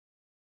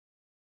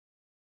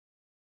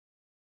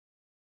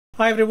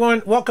Hi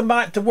everyone, welcome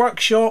back to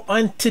Workshop,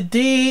 and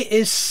today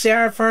is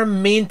server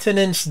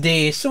maintenance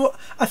day. So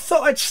I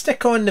thought I'd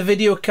stick on the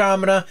video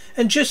camera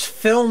and just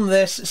film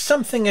this. It's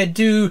something I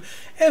do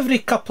every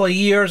couple of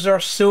years or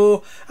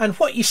so, and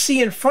what you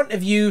see in front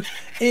of you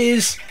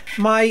is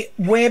my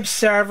web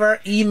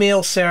server,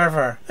 email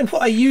server. And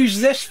what I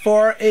use this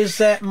for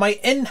is my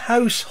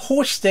in-house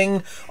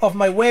hosting of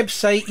my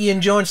website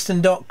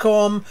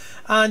ianjohnston.com,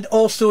 and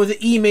also the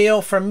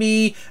email for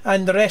me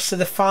and the rest of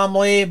the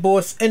family,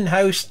 both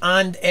in-house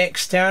and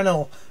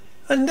external.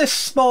 And this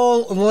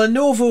small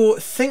Lenovo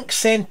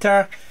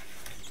ThinkCentre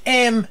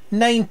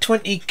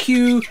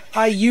M920q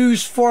I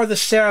use for the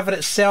server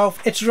itself.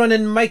 It's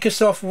running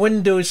Microsoft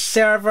Windows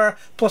Server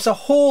plus a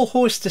whole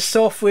host of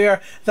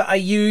software that I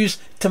use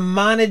to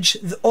manage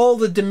all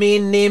the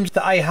domain names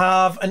that I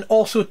have, and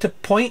also to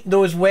point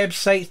those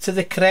websites to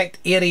the correct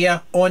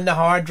area on the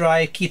hard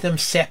drive, keep them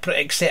separate,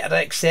 etc,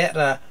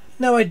 etc.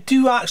 Now I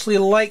do actually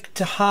like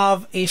to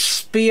have a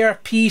spare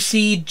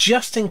PC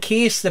just in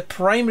case the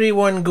primary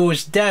one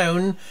goes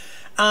down,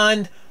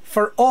 and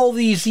for all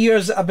these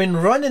years that I've been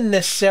running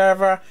this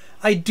server,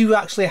 I do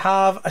actually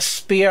have a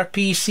spare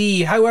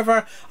PC.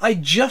 However, I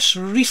just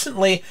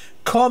recently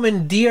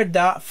commandeered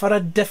that for a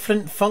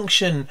different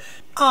function,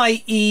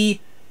 i.e.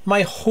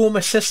 my Home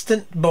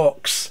Assistant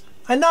box.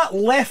 And that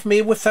left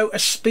me without a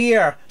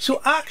spare.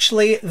 So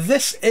actually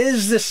this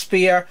is the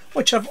spare,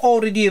 which I've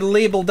already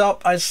labelled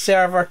up as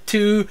server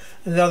 2,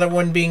 the other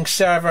one being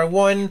server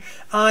 1.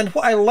 And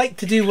what I like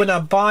to do when I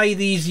buy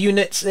these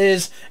units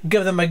is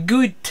give them a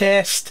good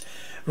test,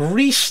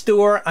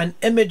 restore an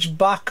image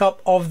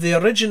backup of the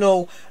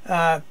original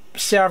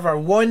server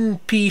 1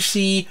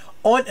 PC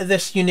onto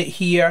this unit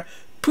here,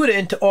 put it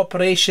into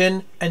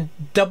operation and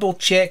double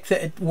check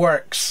that it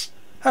works.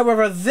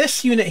 However,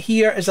 this unit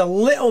here is a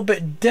little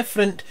bit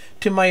different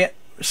to my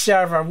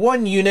server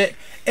 1 unit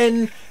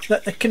in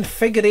that the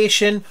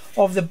configuration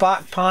of the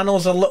back panel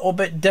is a little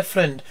bit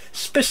different.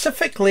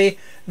 Specifically,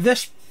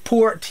 this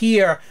port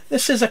here,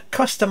 this is a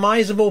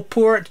customizable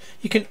port.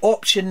 You can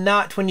option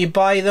that when you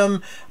buy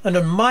them, and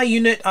on my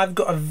unit I've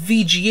got a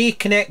VGA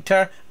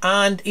connector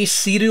and a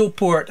serial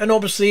port, and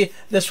obviously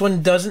this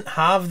one doesn't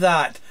have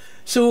that.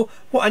 So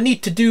what I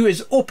need to do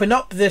is open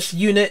up this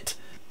unit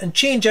and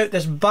change out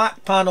this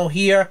back panel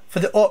here for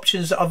the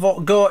options that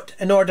I've got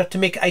in order to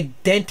make it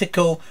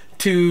identical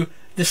to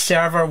the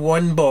server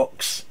 1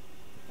 box.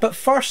 But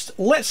first,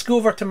 let's go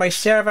over to my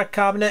server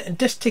cabinet and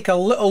just take a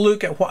little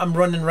look at what I'm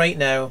running right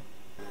now.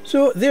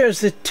 So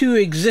there's the two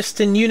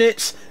existing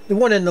units. The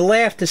one on the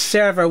left is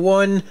server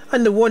 1,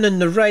 and the one on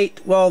the right,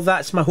 well,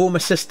 that's my Home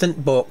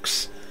Assistant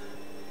box.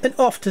 And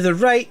off to the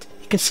right,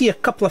 you can see a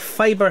couple of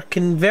fibre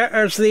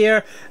converters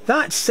there.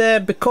 That's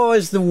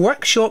because the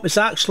workshop is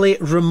actually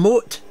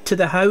remote to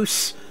the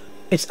house.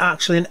 It's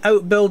actually an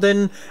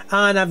outbuilding,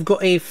 and I've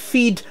got a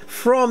feed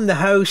from the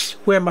house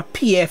where my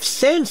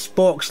pfSense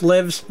box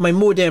lives, my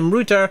modem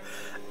router,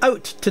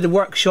 out to the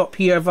workshop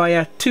here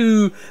via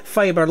 2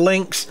 fibre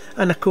links,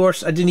 and of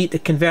course I do need to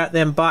convert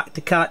them back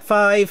to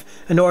Cat5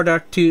 in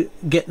order to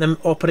get them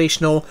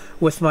operational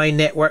with my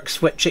network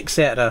switch,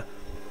 etc.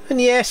 And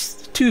yes,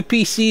 the 2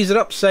 PCs are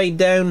upside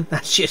down,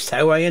 that's just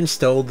how I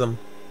installed them.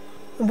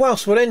 And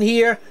whilst we're in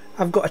here,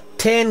 I've got a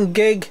 10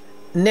 gig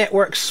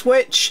network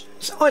switch.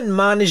 It's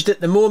unmanaged at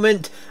the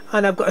moment,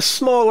 and I've got a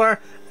smaller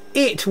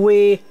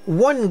 8-way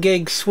 1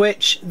 gig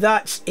switch.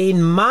 That's a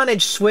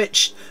managed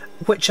switch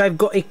which I've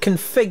got a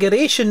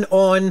configuration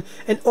on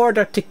in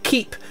order to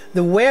keep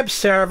the web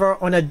server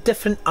on a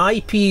different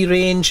IP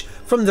range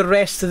from the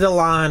rest of the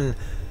LAN.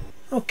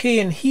 Okay,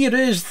 and here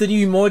is the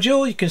new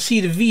module. You can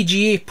see the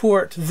VGA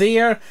port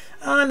there,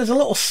 and there's a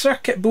little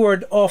circuit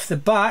board off the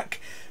back.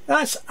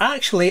 That's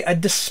actually a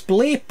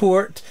display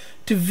port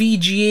to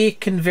VGA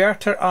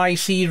converter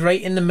IC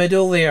right in the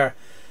middle there.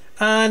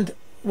 And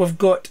we've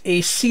got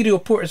a serial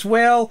port as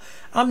well.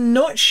 I'm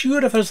not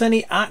sure if there's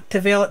any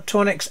active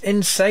electronics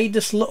inside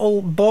this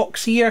little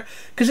box here,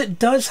 because it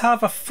does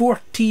have a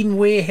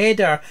 14-way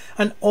header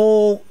and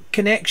all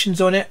connections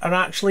on it are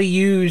actually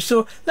used,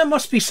 so there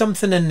must be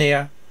something in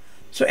there.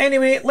 So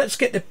anyway, let's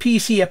get the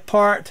PC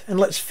apart and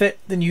let's fit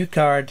the new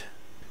card.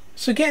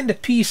 So getting the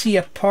PC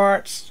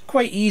apart is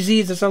quite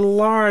easy. There's a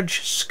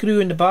large screw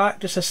in the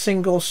back, just a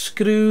single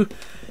screw,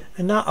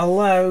 and that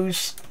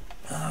allows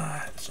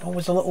it's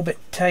always a little bit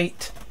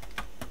tight.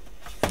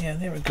 Yeah,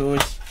 there it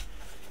goes.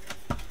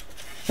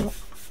 Oh.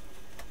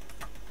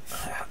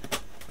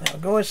 There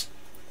it goes.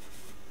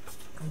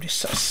 I'll just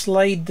sort of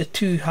slide the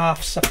 2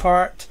 halves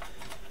apart,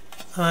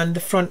 and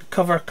the front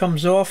cover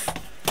comes off,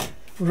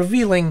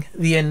 revealing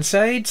the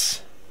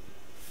insides.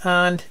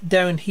 And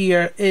down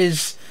here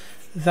is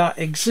that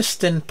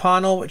existing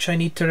panel which I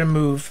need to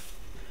remove.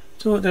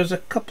 So there's a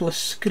couple of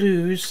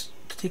screws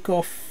to take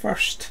off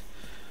first.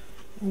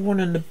 One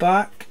on the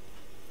back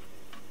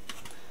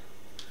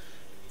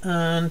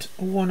and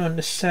one on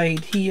the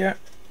side here.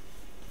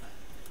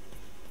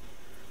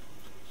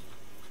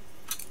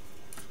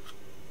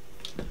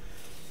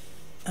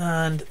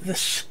 And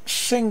this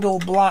single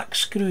black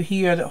screw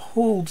here that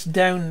holds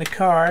down the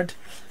card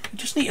You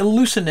just need to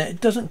loosen it.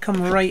 It doesn't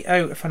come right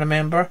out, if I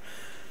remember.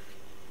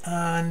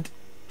 And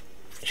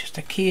it's just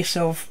a case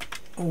of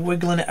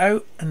wiggling it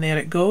out, and there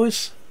it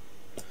goes.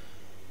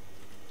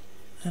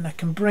 And I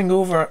can bring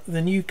over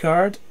the new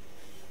card.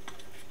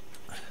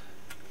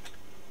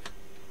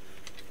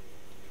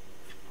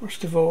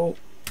 First of all,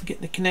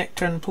 get the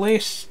connector in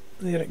place.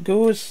 There it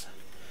goes.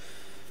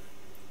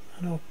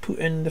 And I'll put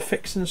in the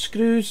fixing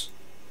screws.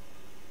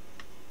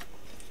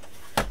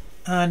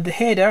 And the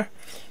header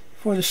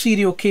for the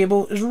serial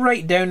cable is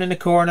right down in the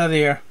corner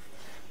there.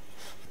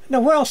 Now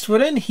whilst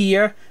we're in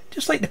here,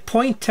 just like to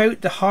point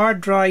out the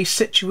hard drive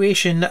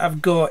situation that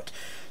I've got.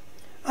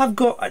 I've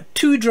got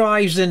two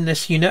drives in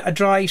this unit, a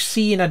drive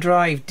C and a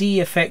drive D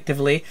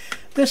effectively.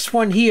 This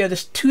one here,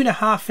 this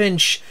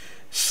 2.5-inch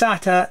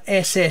SATA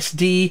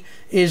SSD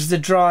is the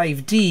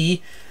drive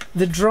D.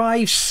 The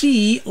drive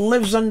C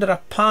lives under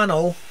a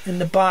panel in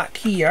the back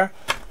here,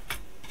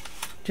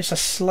 just a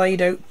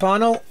slide out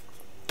panel.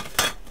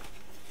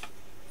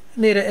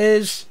 And there it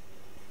is.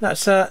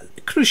 That's a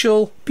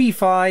Crucial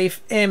P5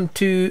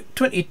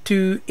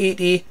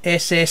 M22080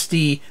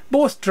 SSD.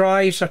 Both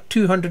drives are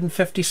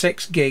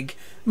 256 gig,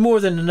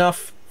 more than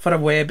enough for a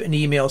web and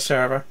email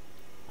server.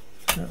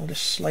 I'll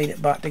just slide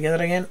it back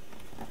together again,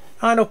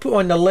 and I'll put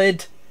on the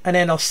lid, and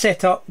then I'll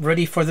set up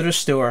ready for the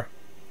restore.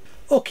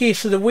 Okay,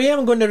 so the way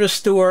I'm going to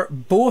restore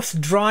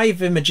both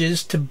drive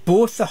images to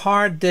both the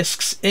hard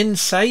disks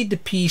inside the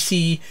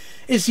PC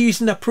is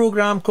using a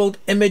program called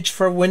Image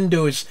for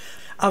Windows.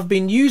 I've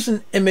been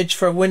using Image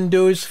for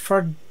Windows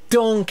for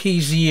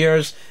donkey's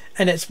years,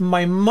 and it's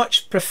my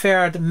much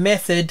preferred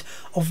method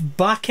of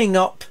backing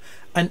up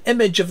an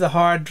image of the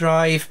hard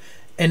drive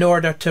in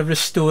order to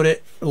restore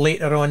it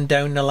later on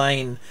down the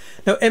line.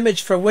 Now,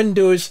 Image for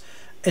Windows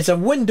is a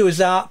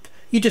Windows app.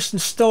 You just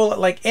install it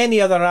like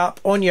any other app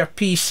on your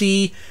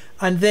PC,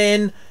 and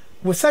then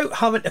without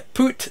having to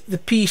put the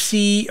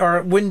PC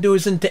or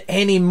Windows into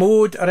any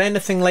mode or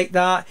anything like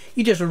that,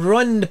 you just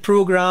run the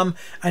program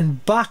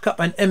and back up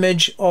an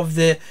image of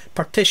the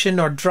partition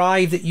or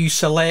drive that you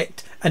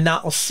select, and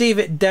that will save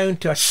it down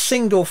to a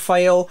single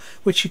file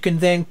which you can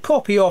then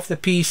copy off the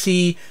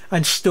PC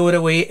and store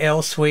away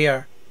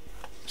elsewhere.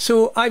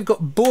 So I've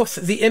got both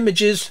the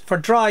images for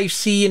drive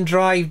C and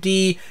drive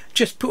D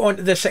just put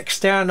onto this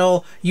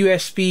external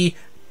USB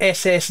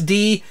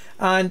SSD,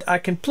 and I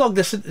can plug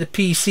this into the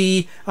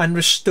PC and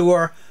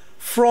restore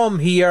from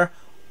here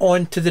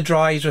onto the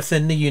drives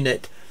within the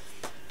unit.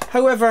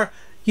 However,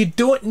 you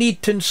don't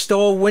need to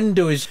install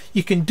Windows.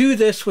 You can do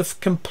this with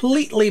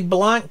completely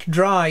blank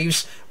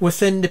drives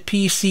within the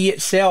PC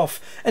itself,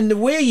 and the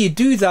way you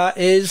do that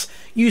is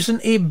using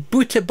a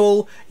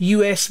bootable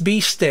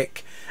USB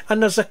stick.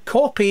 And there's a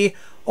copy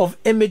of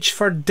Image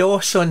for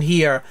DOS on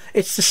here.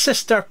 It's the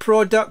sister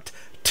product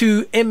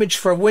to Image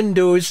for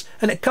Windows,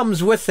 and it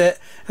comes with it.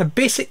 And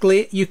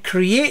basically you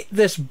create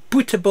this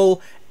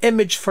bootable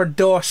Image for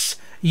DOS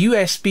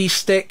USB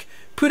stick,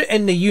 put it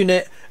in the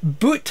unit,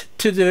 boot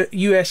to the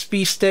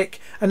USB stick,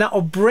 and that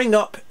will bring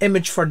up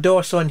Image for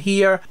DOS on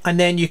here, and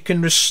then you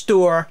can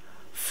restore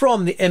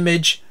from the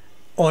image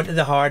onto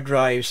the hard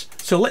drives.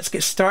 So let's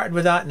get started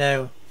with that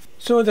now.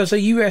 So there's a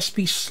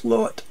USB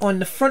slot on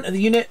the front of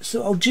the unit,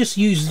 so I'll just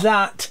use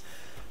that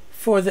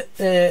for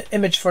the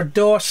Image for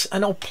DOS,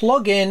 and I'll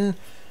plug in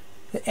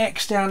the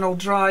external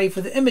drive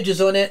with the images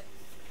on it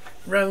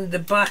round the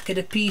back of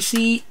the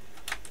PC.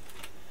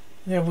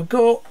 There we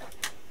go.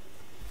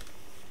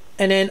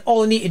 And then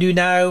all I need to do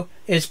now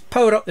is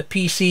power up the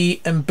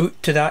PC and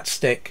boot to that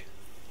stick.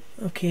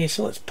 Okay,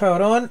 so let's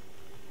power on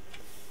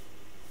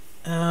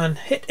and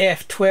hit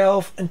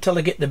F12 until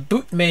I get the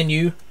boot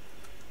menu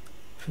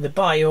for the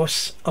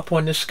BIOS up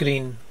on the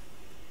screen.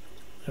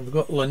 And we've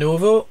got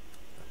Lenovo.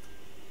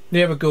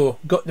 There we go,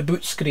 got the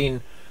boot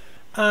screen.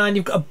 And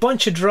you've got a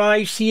bunch of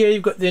drives here.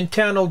 You've got the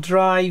internal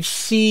drive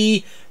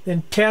C, the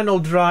internal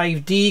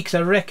drive D, because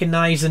I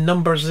recognise the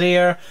numbers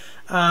there,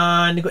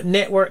 and you've got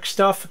network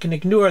stuff. I can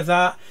ignore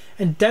that.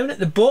 And down at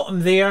the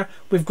bottom there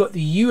we've got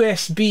the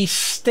USB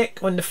stick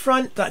on the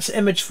front. That's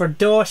Image for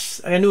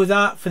DOS, I know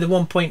that, for the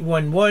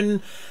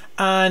 1.11.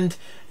 And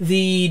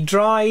the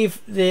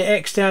drive, the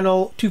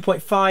external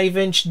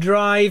 2.5-inch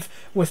drive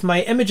with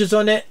my images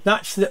on it,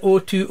 that's the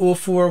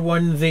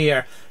 02041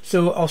 there.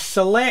 So I'll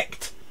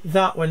select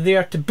that one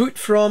there to boot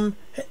from,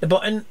 hit the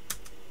button,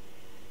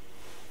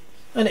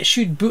 and it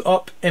should boot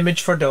up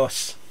Image for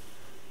DOS.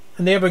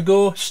 And there we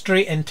go,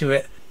 straight into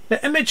it.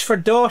 The Image for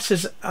DOS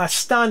is a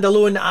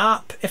standalone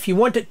app. If you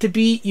want it to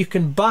be, you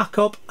can back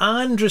up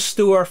and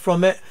restore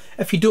from it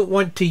if you don't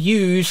want to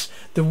use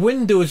the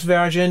Windows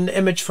version,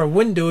 Image for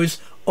Windows,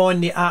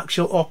 on the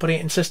actual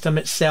operating system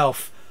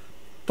itself.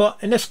 But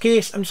in this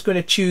case, I'm just going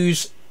to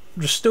choose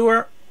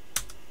Restore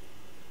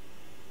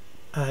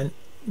and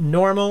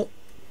Normal,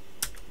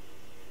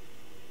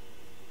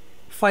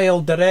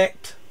 File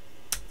Direct,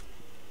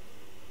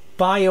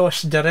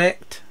 BIOS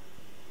Direct.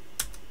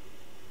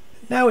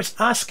 Now it's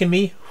asking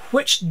me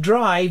which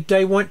drive do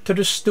I want to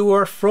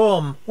restore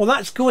from. Well,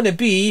 that's going to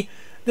be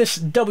this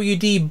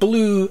WD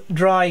blue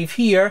drive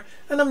here,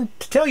 and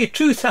to tell you the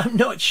truth, I'm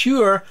not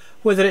sure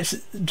whether it's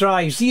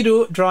drive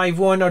 0, drive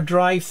 1 or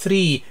drive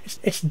 3.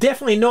 It's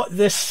definitely not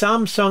this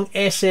Samsung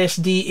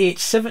SSD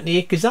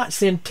 870 because that's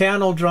the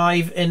internal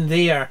drive in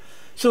there.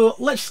 So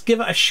let's give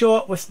it a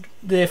shot with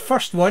the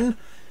first one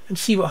and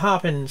see what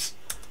happens.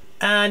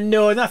 And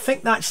no, I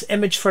think that's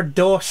image for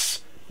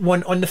DOS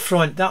one on the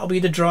front. That'll be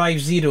the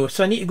drive 0.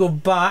 So I need to go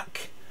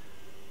back,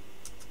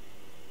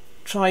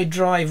 try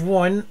drive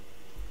 1.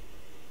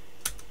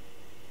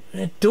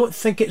 I don't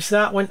think it's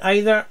that one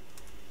either.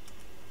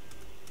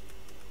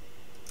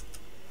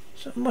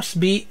 So it must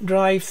be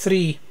drive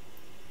 3.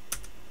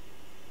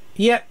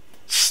 Yep,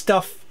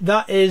 stuff.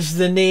 That is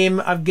the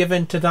name I've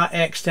given to that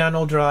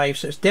external drive.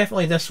 So it's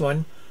definitely this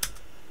one.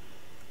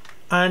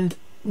 And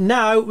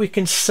now we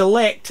can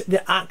select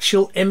the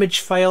actual image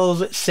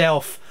files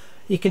itself.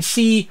 You can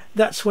see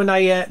that's when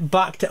I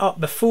backed it up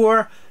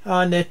before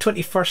on the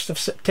 21st of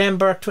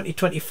September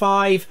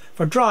 2025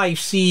 for drive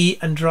C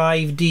and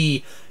drive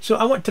D. So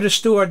I want to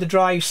restore the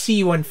drive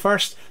C one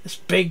first, this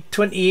big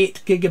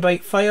 28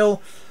 gigabyte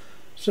file.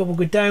 So we'll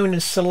go down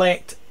and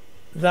select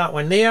that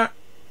one there.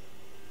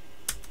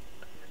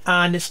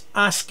 And it's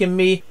asking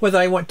me whether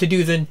I want to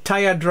do the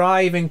entire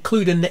drive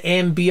including the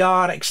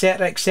MBR,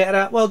 etc,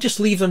 etc. Well, just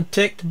leave them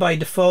ticked by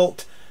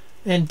default.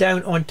 Then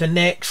down onto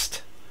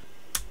next.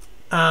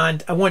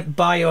 And I want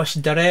BIOS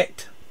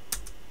direct.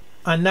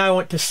 And now I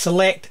want to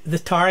select the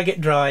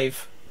target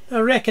drive. I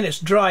reckon it's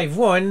drive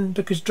 1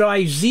 because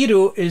drive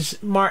 0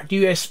 is marked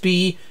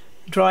USB,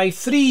 drive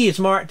 3 is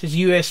marked as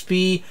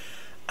USB,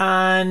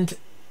 and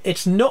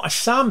it's not a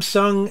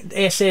Samsung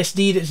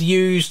SSD that's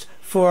used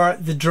for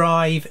the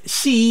drive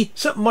C,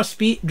 so it must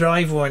be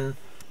drive 1.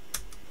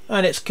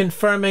 And it's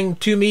confirming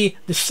to me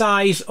the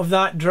size of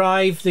that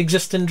drive, the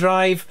existing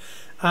drive,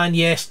 and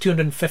yes,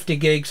 250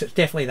 gigs, it's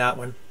definitely that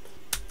one.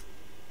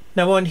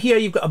 Now on here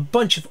you've got a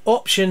bunch of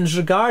options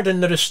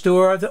regarding the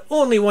restore. The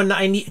only one that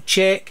I need to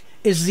check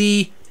is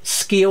the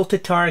scale to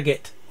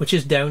target, which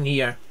is down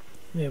here.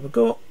 There we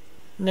go.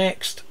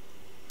 Next.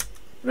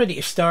 Ready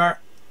to start.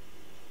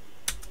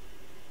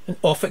 And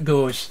off it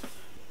goes.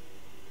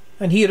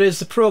 And here is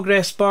the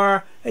progress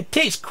bar. It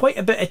takes quite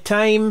a bit of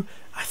time.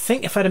 I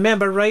think if I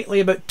remember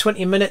rightly about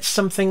 20 minutes,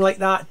 something like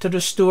that, to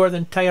restore the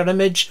entire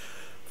image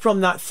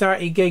from that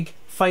 30 gig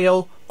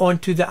file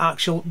onto the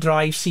actual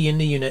drive C in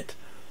the unit.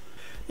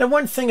 Now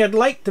one thing I'd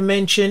like to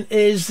mention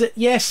is that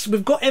yes,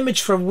 we've got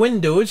image for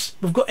Windows,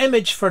 we've got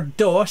image for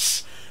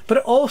DOS, but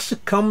it also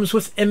comes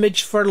with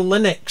image for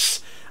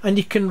Linux, and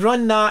you can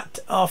run that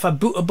off a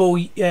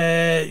bootable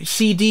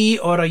CD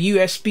or a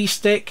USB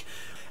stick,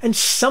 and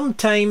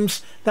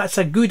sometimes that's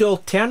a good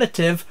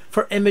alternative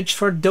for image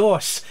for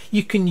DOS.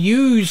 You can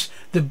use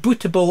the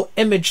bootable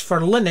image for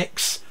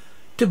Linux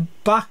to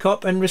back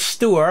up and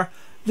restore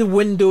the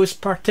Windows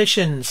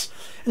partitions,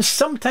 and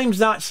sometimes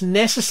that's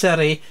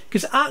necessary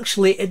because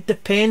actually it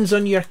depends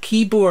on your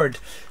keyboard,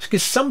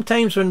 because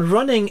sometimes when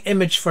running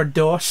image for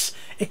DOS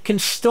it can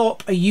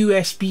stop a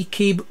USB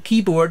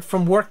keyboard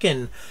from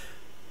working,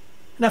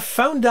 and I've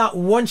found that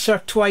once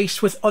or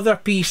twice with other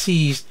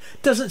PCs.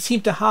 Doesn't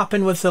seem to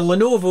happen with the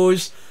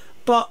Lenovo's,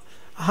 but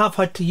I have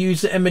had to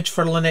use the image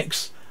for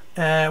Linux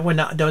when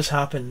that does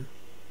happen.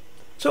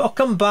 So I'll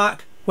come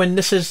back when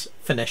this is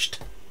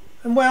finished.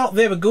 And well,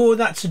 there we go,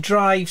 that's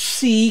drive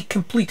C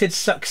completed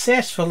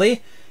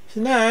successfully. So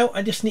now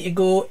I just need to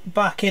go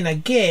back in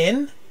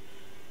again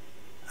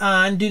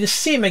and do the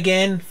same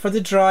again for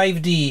the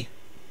drive D.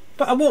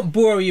 But I won't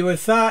bore you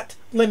with that,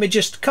 let me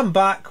just come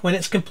back when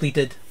it's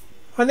completed.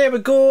 And there we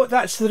go,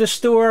 that's the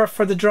restore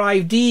for the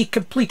drive D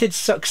completed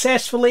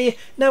successfully.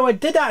 Now I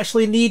did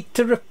actually need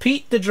to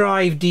repeat the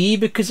drive D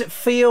because it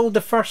failed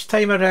the first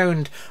time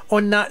around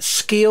on that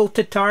scale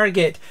to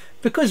target.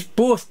 Because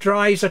both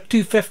drives are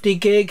 250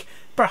 gig,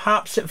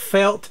 perhaps it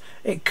felt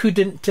it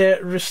couldn't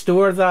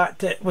restore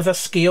that with a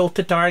scale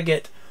to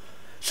target.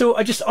 So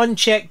I just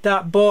unchecked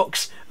that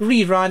box,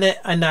 reran it,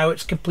 and now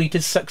it's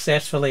completed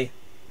successfully.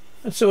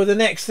 And so the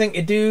next thing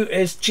to do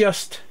is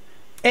just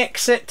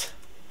exit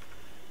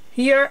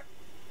here,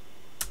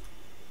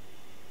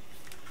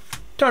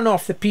 turn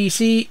off the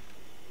PC,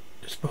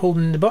 just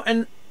holding the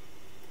button,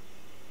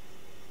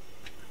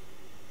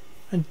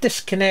 and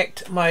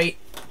disconnect my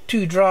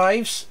two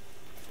drives.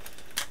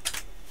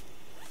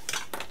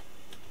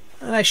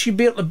 And I should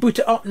be able to boot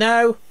it up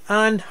now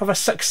and have a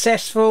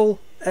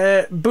successful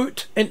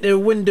boot into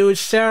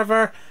Windows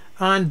Server,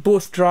 and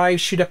both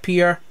drives should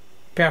appear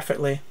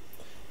perfectly.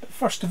 But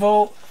first of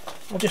all,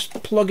 I'll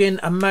just plug in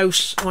a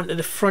mouse onto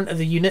the front of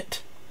the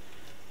unit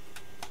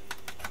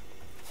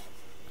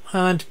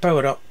and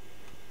power up.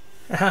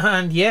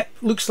 And yep,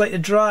 looks like the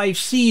drive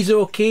C is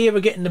okay.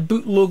 We're getting the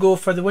boot logo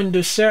for the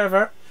Windows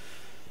Server.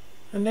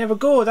 And there we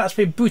go, that's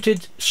been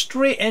booted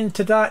straight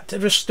into that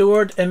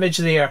restored image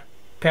there.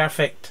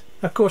 Perfect.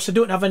 Of course I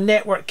don't have a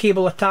network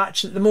cable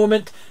attached at the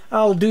moment.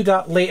 I'll do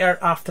that later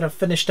after I've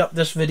finished up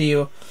this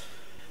video.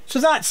 So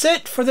that's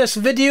it for this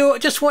video. I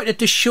just wanted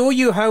to show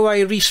you how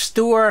I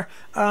restore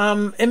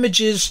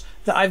images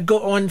that I've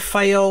got on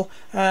file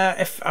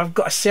if I've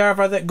got a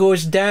server that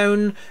goes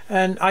down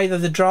and either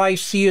the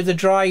drive C or the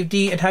drive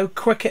D, and how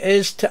quick it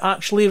is to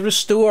actually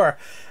restore.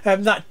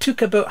 That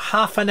took about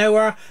half an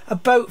hour,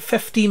 about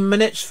 15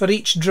 minutes for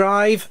each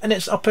drive, and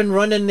it's up and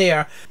running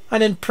there.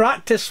 And in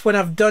practice, when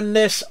I've done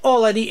this,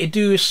 all I need to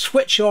do is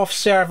switch off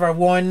server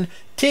 1,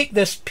 take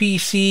this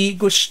PC,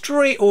 go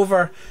straight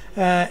over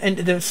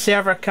into the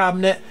server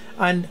cabinet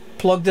and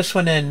plug this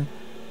one in.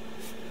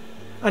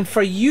 And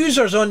for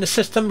users on the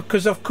system,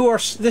 because of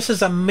course this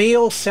is a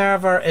mail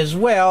server as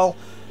well,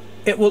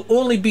 it will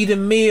only be the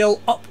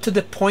mail up to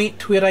the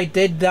point where I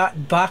did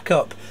that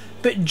backup.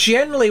 But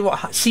generally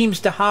what seems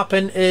to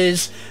happen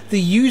is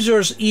the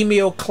user's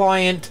email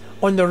client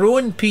on their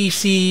own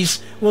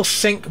PCs will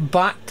sync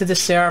back to the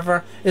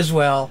server as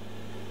well,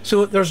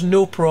 so there's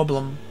no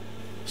problem.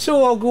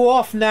 So I'll go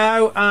off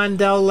now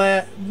and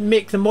I'll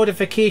make the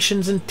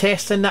modifications and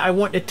testing that I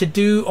wanted to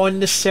do on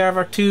this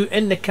server 2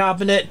 in the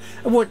cabinet.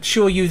 I won't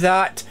show you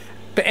that.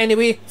 But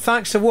anyway,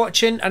 thanks for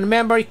watching, and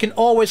remember, you can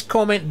always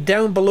comment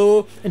down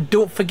below, and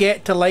don't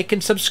forget to like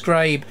and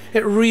subscribe.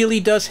 It really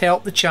does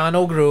help the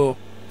channel grow.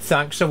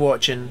 Thanks for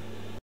watching.